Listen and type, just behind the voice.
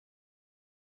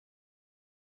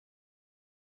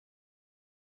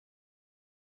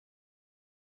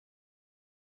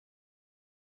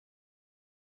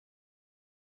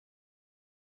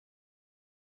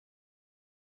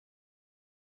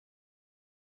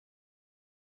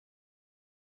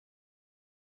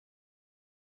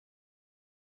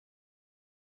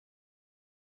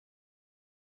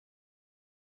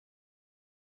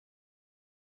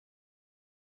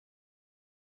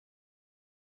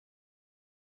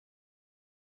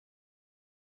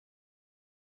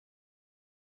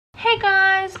Hey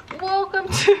guys, welcome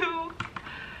to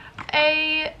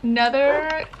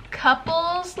another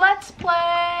couples let's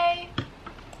play.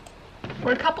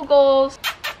 We're couple goals.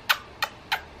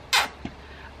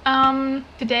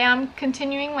 Today I'm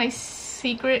continuing my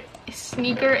secret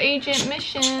sneaker agent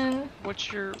mission.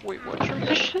 What's your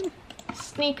mission?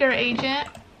 Sneaker agent.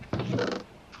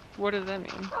 What does that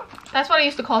mean? That's what I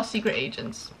used to call secret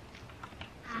agents.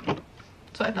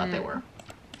 So I thought they were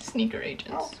sneaker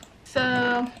agents.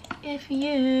 So if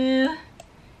you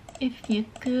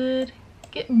could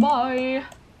get by,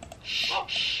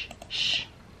 shh,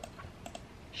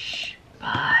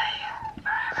 bye.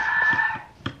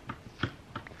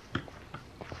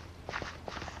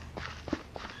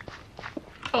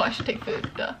 Oh, I should take food,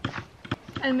 duh.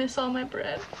 I miss all my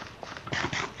bread.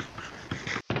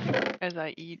 As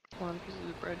I eat one piece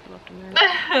of bread left in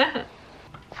there.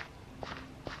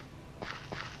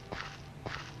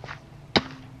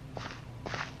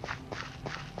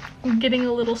 I'm getting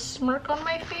a little smirk on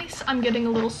my face. I'm getting a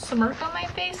little smirk on my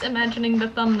face, imagining the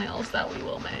thumbnails that we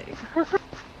will make. Oh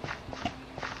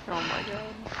my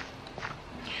god.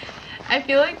 I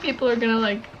feel like people are gonna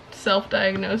like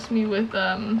self-diagnose me with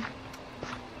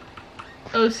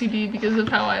OCD because of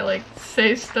how I like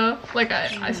say stuff. Like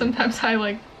I sometimes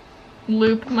like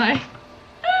loop my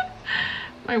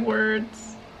my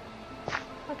words.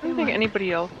 I don't think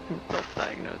anybody else can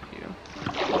self-diagnose you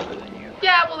other than you.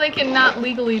 Yeah, well, they cannot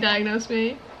legally diagnose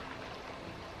me.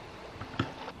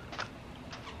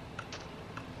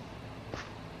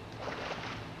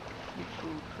 Eat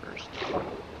food first.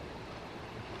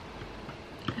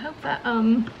 I hope that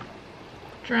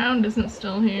drowned isn't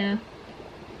still here.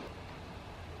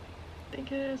 I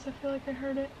think it is. I feel like I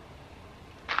heard it.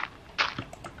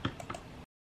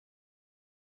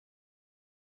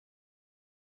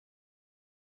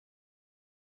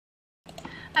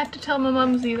 I have to tell my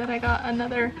mumsy that I got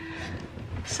another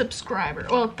subscriber.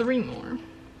 Well, 3 more.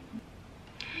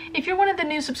 If you're one of the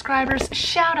new subscribers,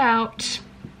 shout out.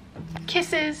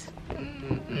 Kisses.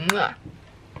 Mwah.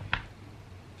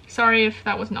 Sorry if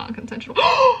that was non-consensual.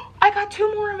 I got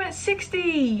 2 more. I'm at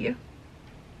 60.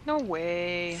 No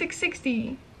way.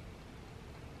 660.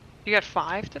 You got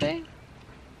 5 today?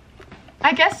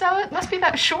 I guess so. It must be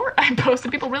that short I posted.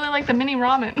 People really like the mini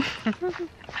ramen.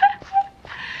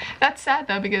 That's sad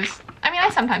though, because I mean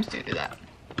I sometimes do that.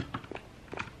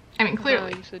 I mean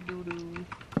clearly. You said doo-doo.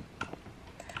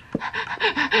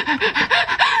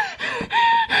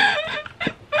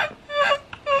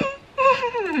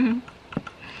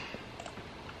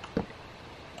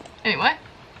 Anyway.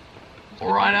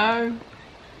 Righto.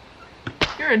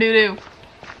 You're a doo-doo.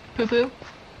 Poo-poo.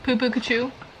 Poo-poo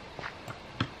Kachoo.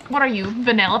 What are you,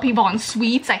 Vanellope Von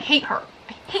Sweets? I hate her.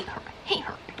 I hate her. I hate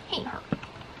her. I hate her.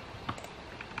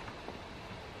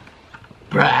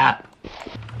 Brah.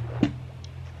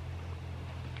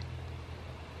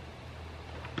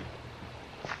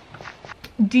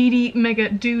 Dee Mega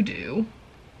Doo-Doo.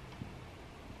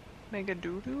 Mega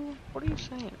doo-doo? What are you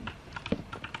saying?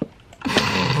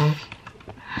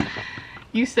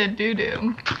 You said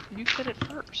doo-doo. You said it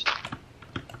first.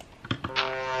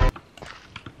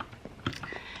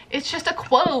 It's just a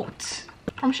quote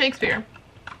from Shakespeare.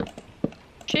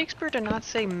 Shakespeare did not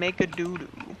say mega doo-doo.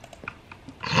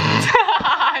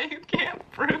 You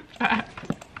can't prove that.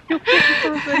 You can't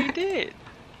prove that he did.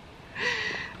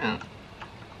 Oh.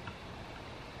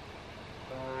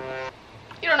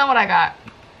 You don't know what I got.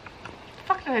 What the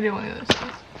fuck did I do with this?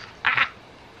 Ah!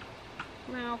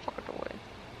 Meow, fuck it away.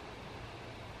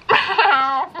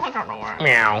 Fuck out the way.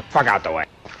 Meow, fuck out the way.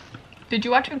 Did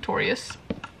you watch Victorious?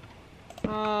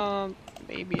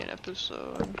 Maybe an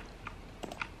episode.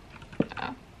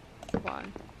 Oh. Why?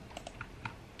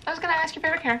 I was gonna ask your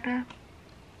favorite character.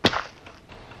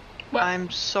 What? I'm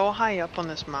so high up on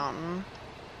this mountain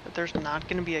that there's not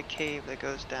gonna be a cave that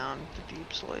goes down to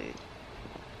Deep Slate.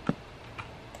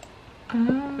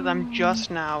 Because I'm just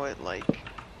now at like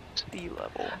sea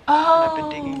level. Oh, I've been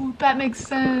digging. that makes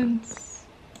sense.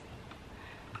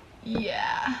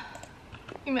 Yeah.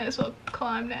 You might as well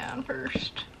climb down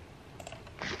first.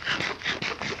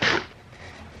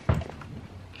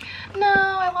 No,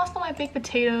 I lost all my baked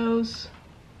potatoes.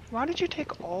 Why did you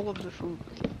take all of the food?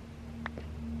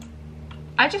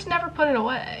 I just never put it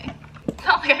away. It's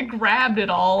not like I grabbed it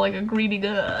all like a greedy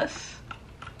Gus.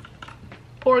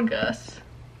 Poor Gus.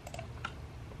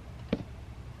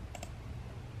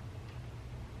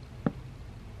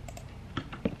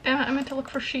 Damn it, I meant to look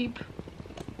for sheep.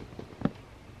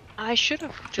 I should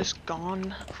have just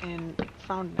gone and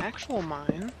found an actual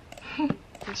mine.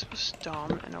 This was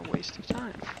dumb and a waste of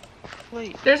time.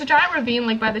 Wait. There's a giant ravine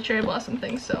like by the cherry blossom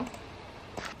thing, so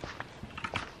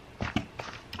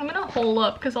I'm gonna hole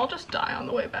up because I'll just die on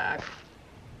the way back.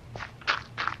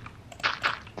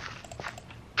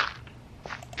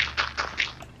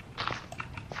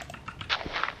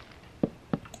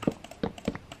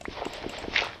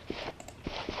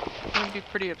 I'm gonna be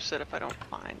pretty upset if I don't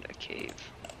find a cave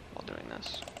while doing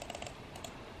this.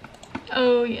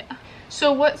 Oh yeah.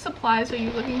 So what supplies are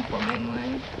you looking for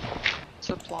mainly?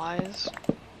 Supplies?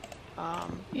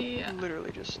 Yeah.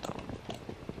 Literally just stone.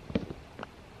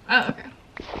 Oh, okay.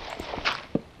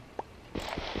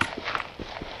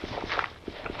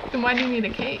 Then why do you need a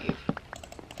cave?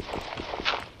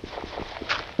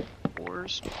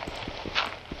 Ores.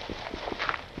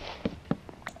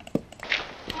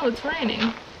 Oh, it's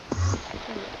raining.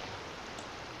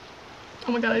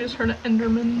 Oh my god, I just heard an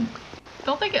Enderman.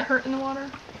 Don't they get hurt in the water?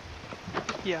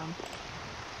 Yeah.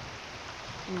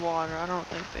 In water, I don't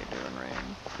think they do in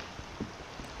rain.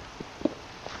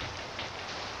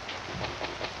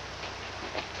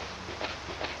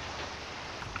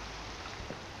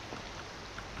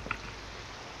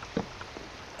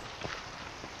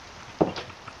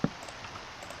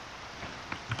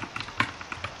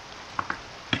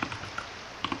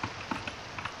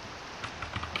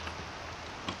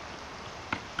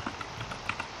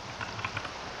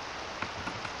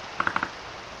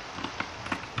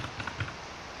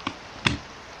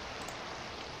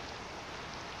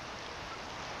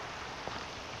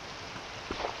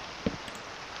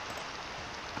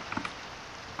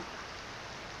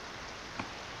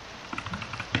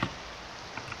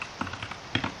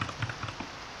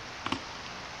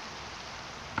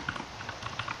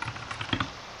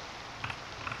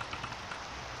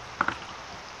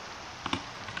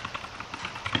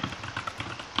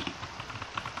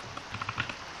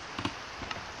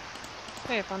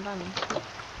 Hey, I found diamonds.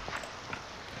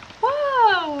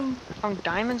 Whoa! I found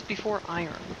diamonds before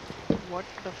iron. What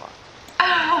the fuck?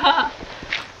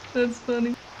 That's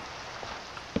funny.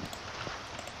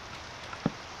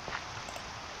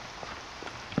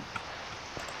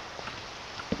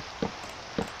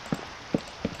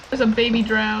 There's a baby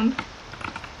drowned.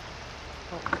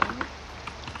 Oh,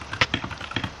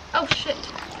 Oh shit.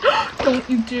 Don't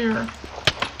you dare.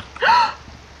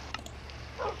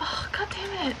 Oh, god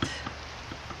damn it.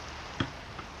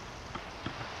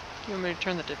 you want me to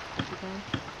turn the difficulty down?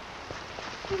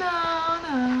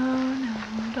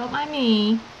 No, don't mind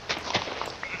me.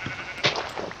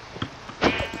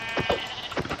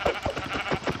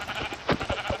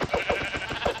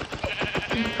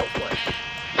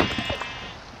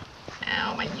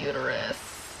 Ow, my uterus.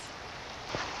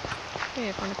 Hey,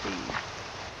 I found a cave.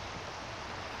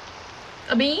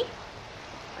 A bee?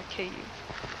 A cave.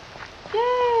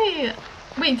 Yay!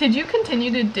 Wait, did you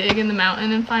continue to dig in the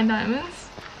mountain and find diamonds?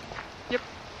 Yep.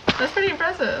 That's pretty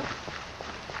impressive.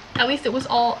 At least it was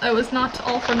not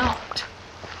all for naught.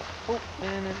 Oh,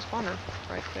 and it's a spawner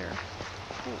right there.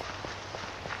 Ooh.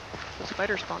 The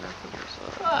spider spawner.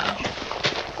 Wow.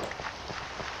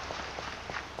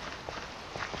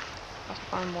 Must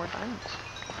find more diamonds.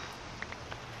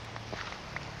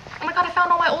 Oh my god, I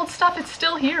found all my old stuff. It's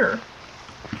still here.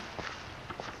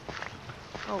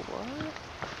 Oh, what?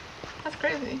 That's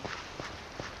crazy.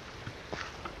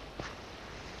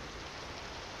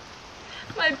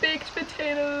 My baked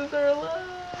potatoes are alive.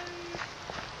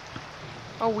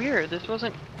 Oh, weird.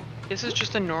 This is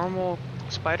just a normal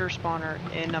spider spawner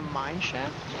in a mine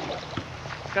shaft?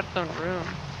 It's got its own room.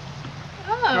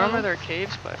 Oh. Normally they're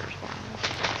cave spider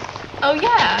spawners. Oh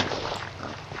yeah.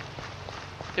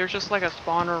 There's just like a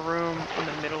spawner room in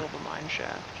the middle of a mine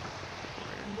shaft.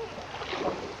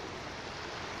 Weird.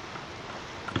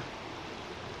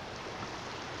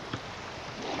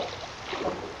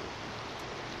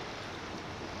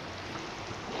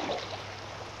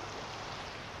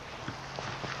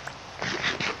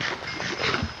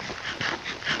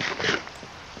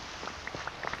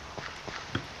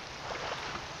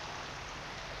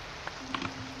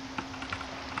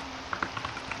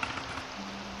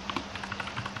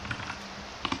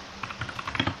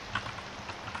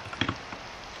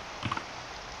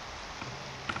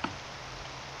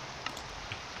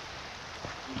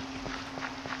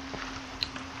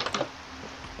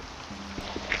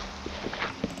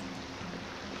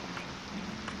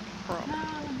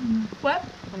 What?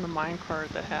 On the minecart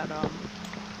that had a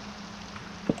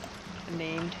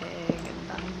name tag and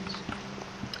diamonds.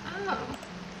 Oh.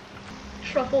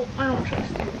 Truffle, I don't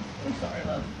trust you. I'm sorry,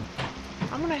 love.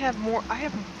 I'm gonna have more. I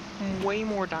have way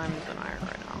more diamonds than iron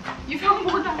right now. You found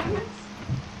more diamonds?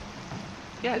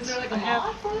 Yes, Is there like a I have.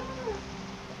 mod for them?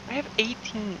 I have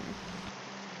 18.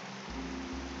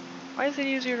 Why is it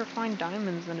easier to find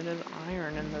diamonds than it is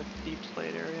iron in the deep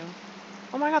slate area?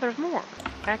 Oh my god, there's more!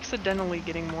 Accidentally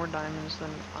getting more diamonds than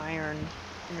iron.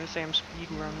 I'm gonna say I'm speed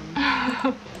running.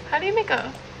 How do you make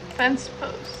a fence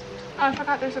post? Oh, I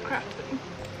forgot there's a crafting.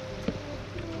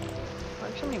 Why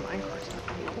are so many minecarts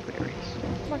now? Blueberries.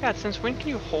 Oh my god, since when can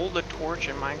you hold a torch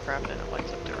in Minecraft and it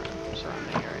lights up the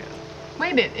surrounding area?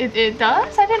 Wait, it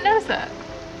does? I didn't notice that.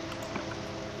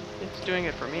 It's doing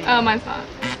it for me. Oh, mine's not.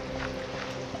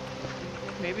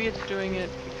 Maybe it's doing it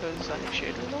because I need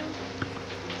shaders on?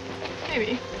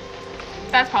 Maybe.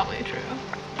 That's probably true.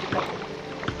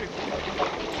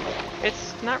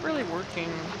 It's not really working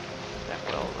that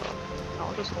well though.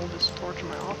 I'll just hold this torch in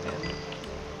my offhand.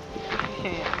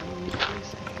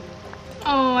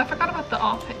 Oh, I forgot about the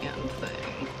offhand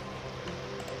thing.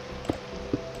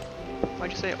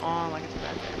 Why'd you say on like it's a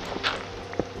bad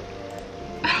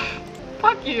thing?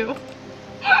 Fuck you.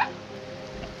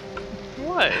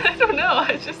 What? I don't know,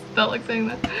 I just felt like saying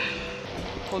that.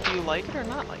 Well, do you like it or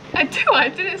not like it? I do, I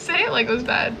didn't say it like it was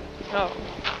bad. Oh.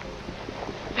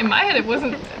 In my head it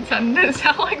wasn't, it didn't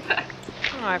sound like that.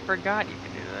 Oh, I forgot you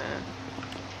could do that.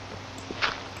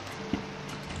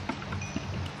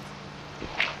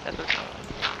 That's what it sounded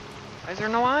like. Why is there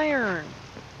no iron?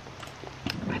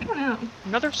 I don't know.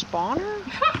 Another spawner?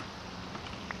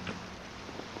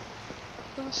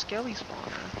 Where's a skelly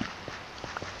spawner?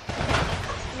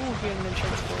 Ooh, he had an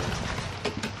enchanted sword.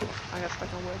 I got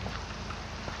stuck on wood.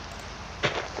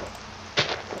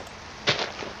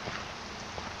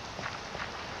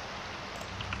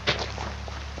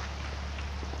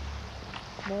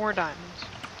 More diamonds.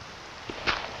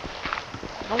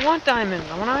 I don't want diamonds,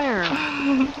 I want iron.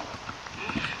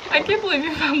 I can't believe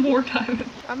you found more diamonds.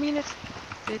 I mean,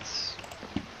 it's...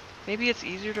 Maybe it's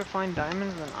easier to find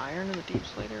diamonds than iron in the Deep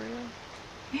Slate area?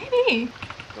 Maybe.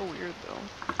 So weird, though.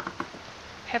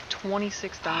 I have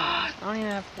 26 diamonds. I don't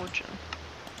even have fortune.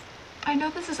 I know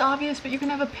this is obvious, but you can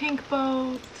have a pink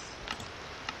boat.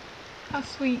 How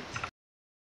sweet.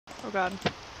 Oh god.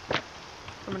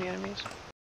 So many enemies.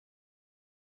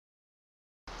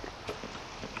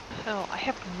 Hell, I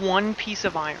have one piece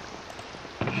of iron.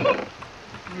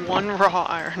 One raw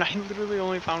iron. I literally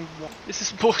only found one. This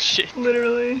is bullshit.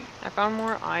 Literally. I found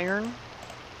more iron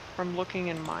from looking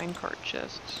in minecart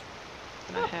chests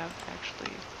than I have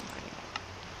actually mining.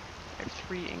 I have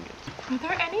 3 ingots. Are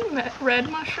there any red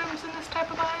mushrooms in this type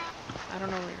of biome? I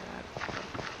don't know where you're at.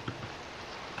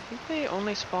 I think they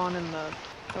only spawn in the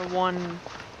one...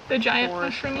 The giant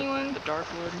forest mushroomy with one? The dark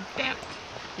wood. Damn it.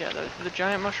 Yeah, the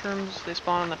giant mushrooms, they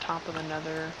spawn on the top of the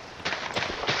nether.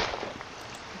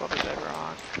 Above the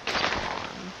bedrock. They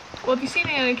spawn. Well, have you seen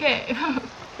it in a cave?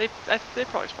 They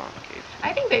probably spawn in the cave.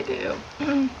 I think they do.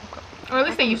 Okay. Or at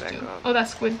least they used Back to. up. Oh, that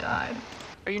squid died.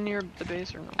 Are you near the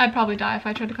base or no? I'd probably die if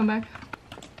I tried to come back.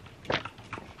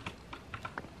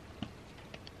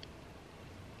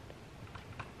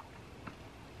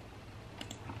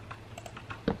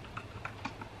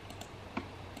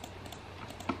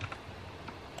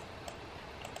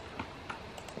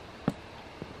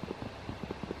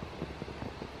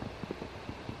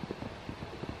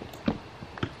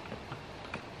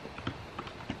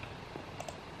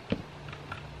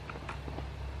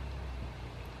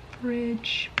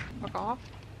 Bridge. Fuck off.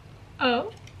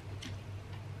 Oh.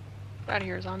 Get out of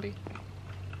here, zombie.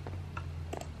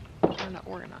 I'm trying to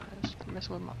organize. You're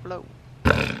messing with my flow.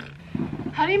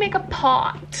 How do you make a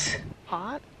pot?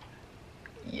 Pot?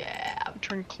 Yeah.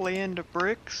 Turn clay into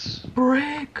bricks.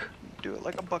 Brick. Do it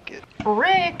like a bucket.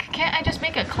 Brick? Can't I just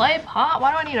make a clay pot?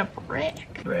 Why do I need a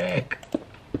brick? Brick.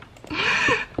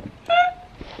 I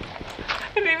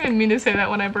didn't even mean to say that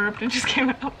when I burped. It just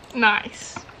came out.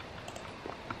 Nice.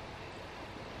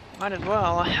 Might as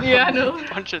well. I have Yeah, I a know.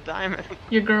 bunch of diamonds.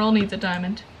 Your girl needs a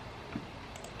diamond.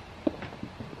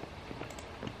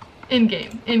 In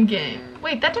game. In game.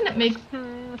 Wait, that didn't make...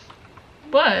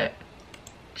 What?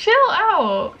 Chill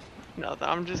out. No, I know,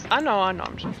 I'm just...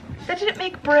 That didn't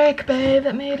make brick, babe.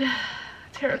 That made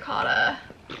terracotta.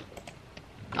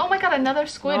 Oh my god, another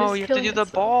squid No, is you have to killing do the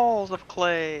itself. balls of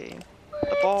clay. The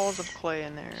What? balls of clay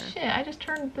in there. Shit, I just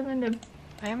turned them into...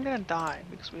 I am gonna die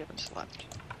because we haven't slept.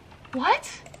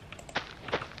 What?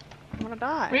 I'm gonna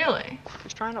die. Really?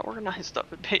 Just trying to organize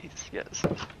stuff at base, yes.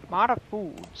 I'm out of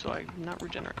food, so I'm not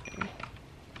regenerating.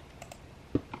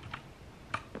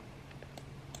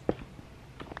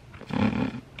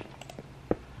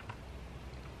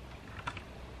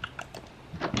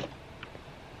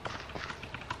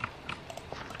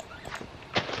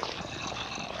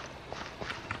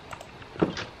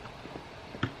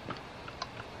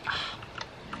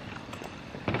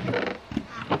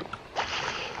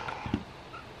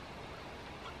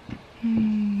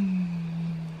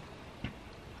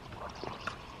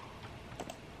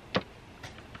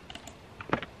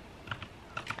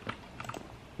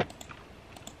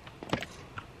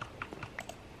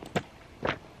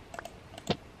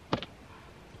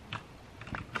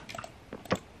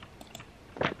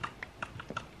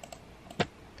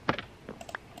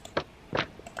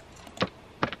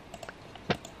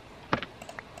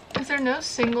 no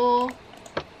single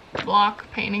block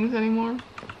paintings anymore?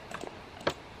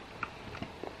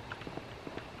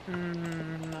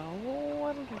 No,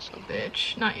 I don't think so.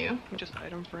 Bitch, not you. Just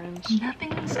item friends.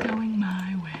 Nothing's going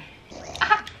my way.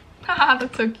 Haha,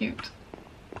 that's so cute.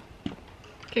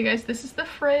 Okay guys, this is the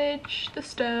fridge, the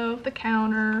stove, the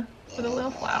counter with a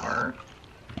little flower.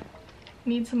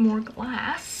 Need some more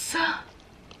glass.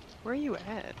 Where are you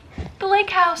at? The lake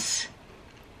house.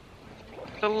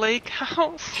 The lake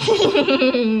house?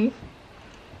 It's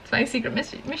my secret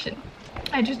mission.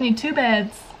 I just need 2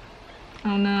 beds.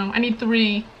 Oh no, I need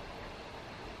 3.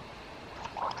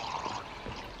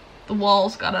 The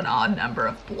wall's got an odd number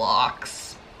of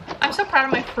blocks. I'm so proud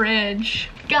of my fridge.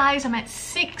 Guys, I'm at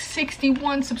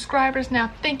 661 subscribers now.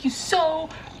 Thank you so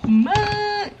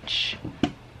much.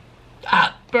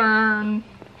 Ah, burn.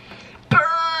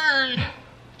 Burn.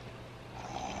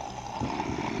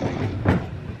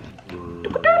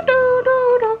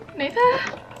 Nathan?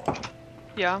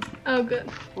 Yeah. Oh, good.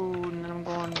 Ooh, and then I'm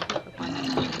going.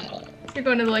 You're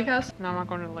going to the lake house? No, I'm not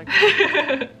going to the lake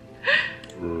house.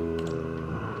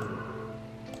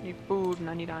 I need food and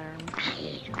I need iron.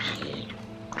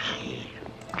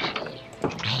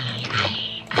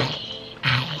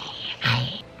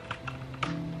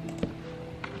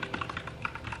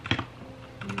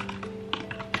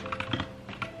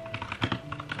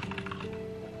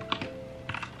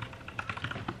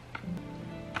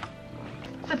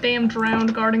 The damn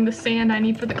drowned guarding the sand I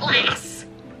need for the glass.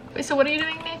 Wait, so what are you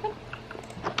doing, Nathan?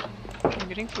 I'm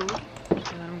getting food and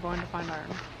then I'm going to find iron.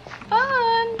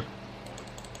 Fun!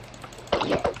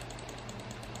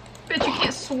 Bet you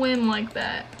can't swim like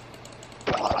that.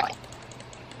 I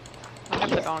have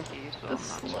the donkey, so The I'm not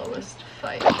slowest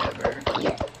fight ever.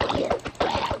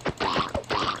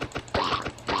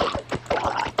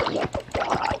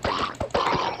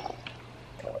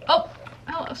 Oh!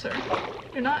 Hello, sir.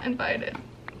 You're not invited.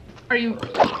 Are you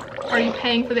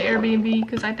paying for the Airbnb?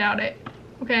 Because I doubt it.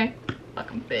 Okay?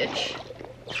 Fucking bitch.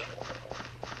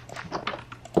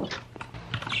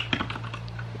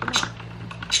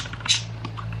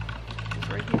 It's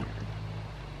right here.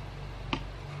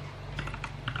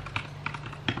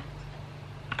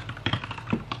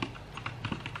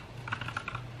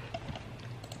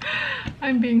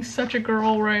 I'm being such a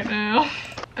girl right now.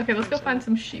 Okay, let's go find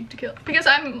some sheep to kill. Because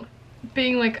I'm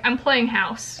being like, I'm playing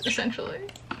house, essentially.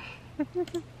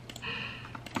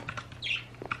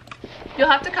 You'll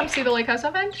have to come see the lake house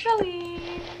eventually.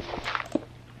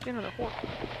 You know the horse.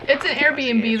 It's an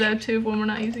Airbnb though too when we're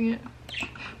not using it.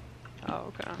 Oh,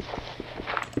 okay.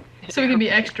 So we can be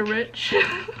extra rich.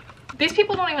 These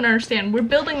people don't even understand. We're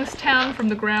building this town from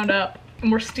the ground up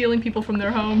and we're stealing people from their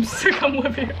homes to come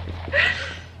live here.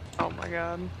 Oh my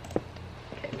god.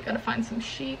 Okay, we gotta find some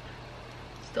sheep.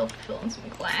 Still filling some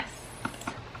glass.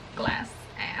 Glass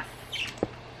ass.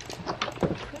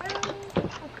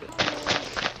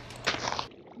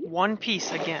 One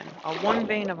piece again. A 1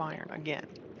 vein of iron again.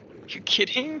 You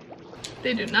kidding?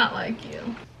 They do not like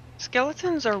you.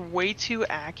 Skeletons are way too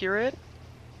accurate.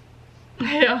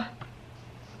 Yeah.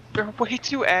 They're way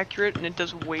too accurate and it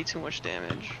does way too much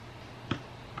damage.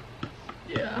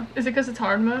 Yeah. Is it because it's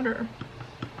hard mode or?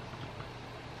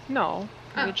 No.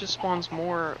 Oh. It just spawns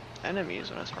more enemies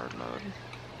when it's hard mode.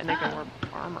 And they can Oh. wear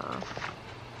armor.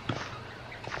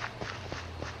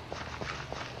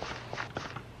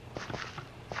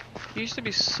 It used to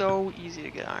be so easy to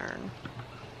get iron.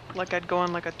 Like I'd go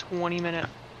on like a 20-minute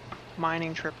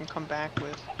mining trip and come back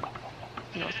with,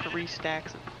 3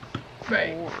 stacks of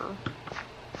Right. ore.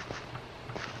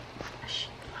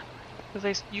 Because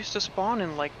they used to spawn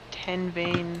in like 10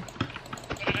 vein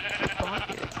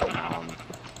buckets, and now I'm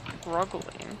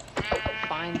struggling to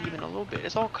find even a little bit.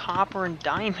 It's all copper and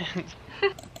diamond.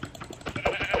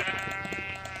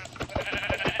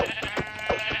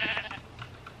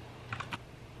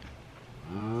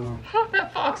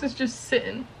 That fox is just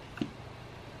sitting.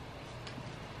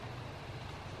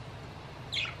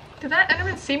 Did that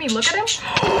Enderman see me look at him?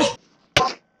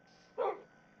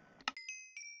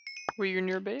 Were you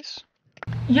near base?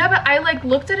 Yeah, but I like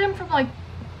looked at him from like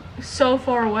so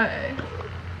far away.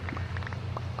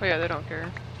 Oh yeah, they don't care.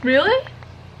 Really?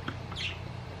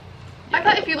 I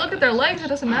Yeah. thought if you look at their legs it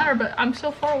doesn't matter, but I'm so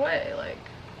far away, like.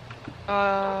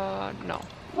 No.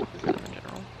 In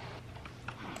general.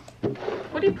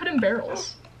 What do you put in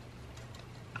barrels?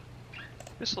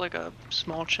 Just like a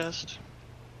small chest.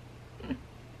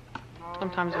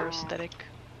 Sometimes they're aesthetic.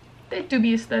 They do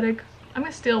be aesthetic. I'm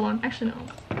gonna steal one. Actually, no.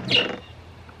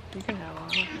 You can have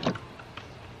one.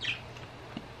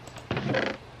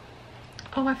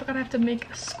 Oh, I forgot I have to make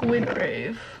a squid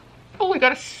grave. Oh, we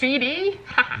got a CD?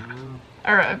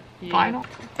 Or a vinyl?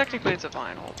 Technically it's a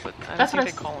vinyl, but I That's think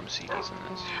what they call them CDs in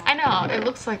this. I know, it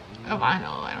looks like a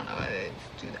vinyl. I don't know why they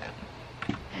do that.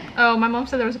 Oh, my mom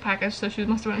said there was a package, so she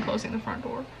must have been closing the front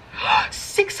door.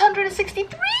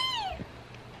 663!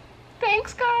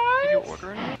 Thanks, guys! Did you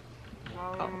order it?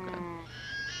 Oh, okay.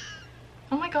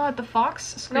 Oh my god, the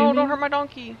fox screaming. No, don't hurt my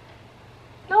donkey!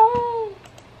 No!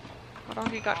 My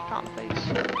donkey got shot in the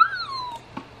face.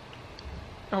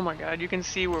 Oh my god, you can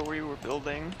see where we were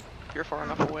building. If you're far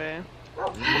enough away.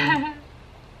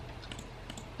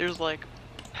 There's like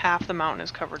half the mountain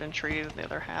is covered in trees and the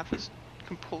other half is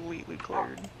completely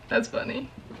cleared. That's funny.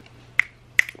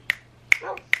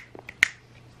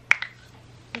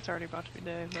 It's already about to be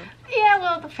day, but... Yeah,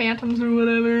 well, the phantoms or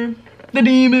whatever. The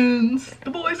demons.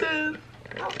 The voices.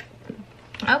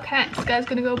 Okay, this guy's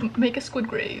gonna go make a squid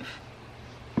grave.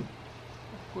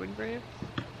 Squid grave?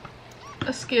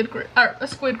 A squid grave.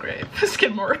 A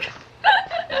skid mark.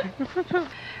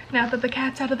 Now that the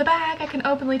cat's out of the bag, I can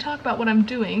openly talk about what I'm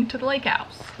doing to the lake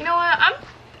house. You know what?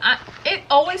 It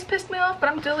always pissed me off, but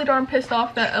I'm really darn pissed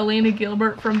off that Elena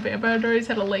Gilbert from Vampire Diaries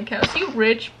had a lake house. You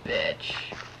rich bitch.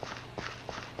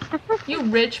 You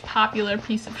rich, popular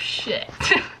piece of shit.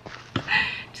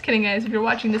 Just kidding, guys. If you're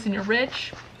watching this and you're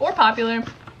rich or popular,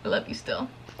 I love you still.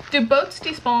 Do boats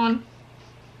despawn?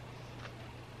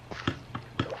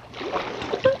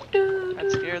 I'm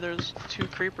scared there's 2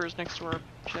 creepers next to our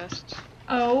chests.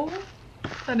 Oh,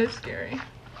 that is scary.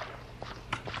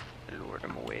 Lure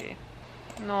them away.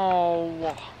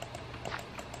 No.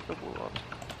 The world.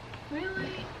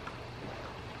 Really?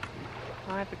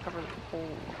 I have to cover the hole.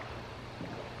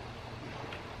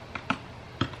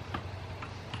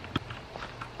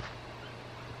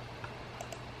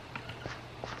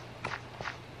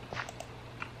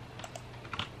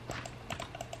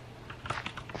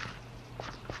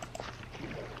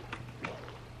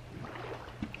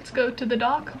 Let's go to the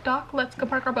dock. Dock, let's go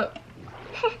park our boat.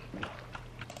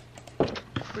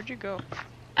 Where'd you go?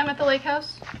 I'm at the lake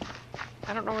house.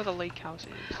 I don't know where the lake house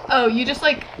is. Oh, you just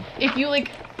like, if you like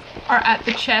are at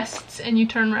the chests and you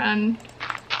turn around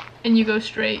and you go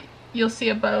straight, you'll see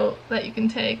a boat that you can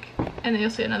take, and then you'll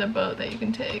see another boat that you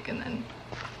can take, and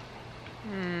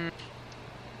then...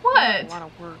 What? A lot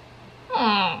of work.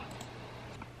 Oh.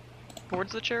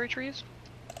 Towards the cherry trees?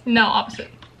 No,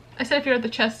 opposite. I said if you're at the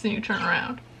chests and you turn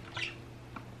around.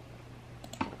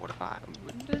 What if I...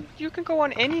 You can go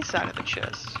on any side of the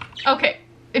chest. Okay,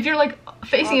 if you're like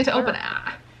facing it to There. open...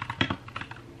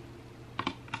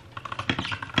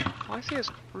 All I see is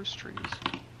spruce trees.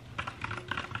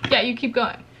 Yeah, you keep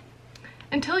going.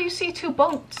 Until you see 2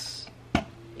 boats.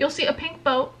 You'll see a pink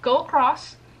boat, go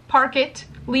across, park it,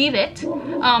 leave it.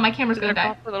 My camera's gonna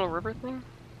die. The little river thing?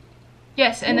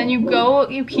 Yes, and then you go,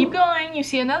 you keep going, you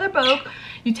see another boat,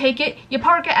 you take it, you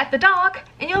park it at the dock,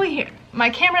 and you'll be here. My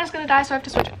camera is gonna die, so I have to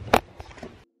switch it.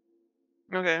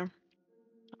 Okay.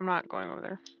 I'm not going over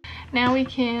there. Now we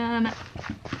can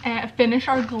finish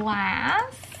our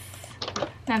glass.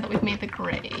 Now that we've made the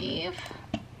grave.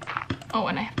 Oh,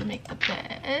 and I have to make the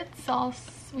beds all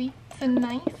sweet and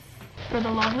nice for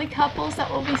the lovely couples that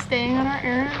will be staying on our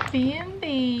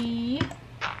Airbnb.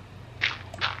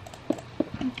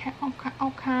 Okay,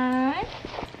 okay.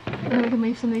 And we can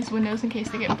leave some of these windows in case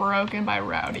they get broken by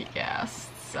rowdy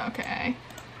guests. Okay.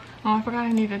 Oh, I forgot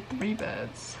I needed 3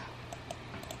 beds.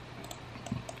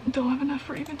 Don't have enough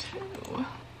for even 2.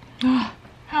 Ugh.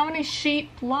 How many sheep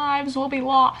lives will be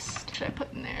lost? Should I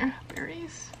put in there?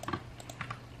 Berries?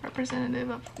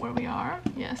 Representative of where we are?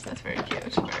 Yes, that's very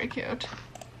cute. Very cute.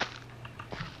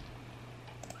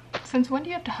 Since when do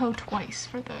you have to hoe twice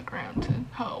for the ground to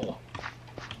hoe?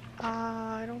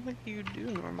 I don't think you do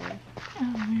normally.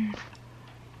 Oh, weird.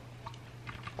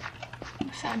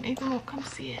 Sad Nathan won't come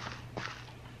see it.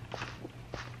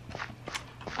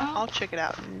 Oh. I'll check it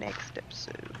out next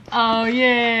episode. Oh,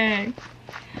 yay.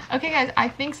 Okay, guys, I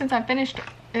think since I finished,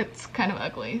 it's kind of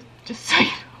ugly, just so you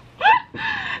know.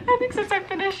 I think since I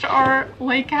finished our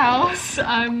lake house,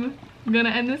 I'm gonna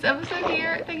end this episode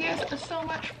here. Thank you guys so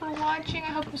much for watching. I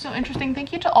hope it was so interesting.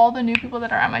 Thank you to all the new people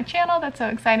that are on my channel. That's so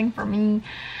exciting for me.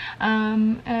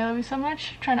 And I love you so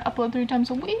much. I'm trying to upload 3 times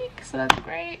a week, so that's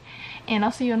great. And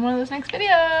I'll see you in one of those next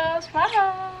videos.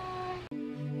 Bye!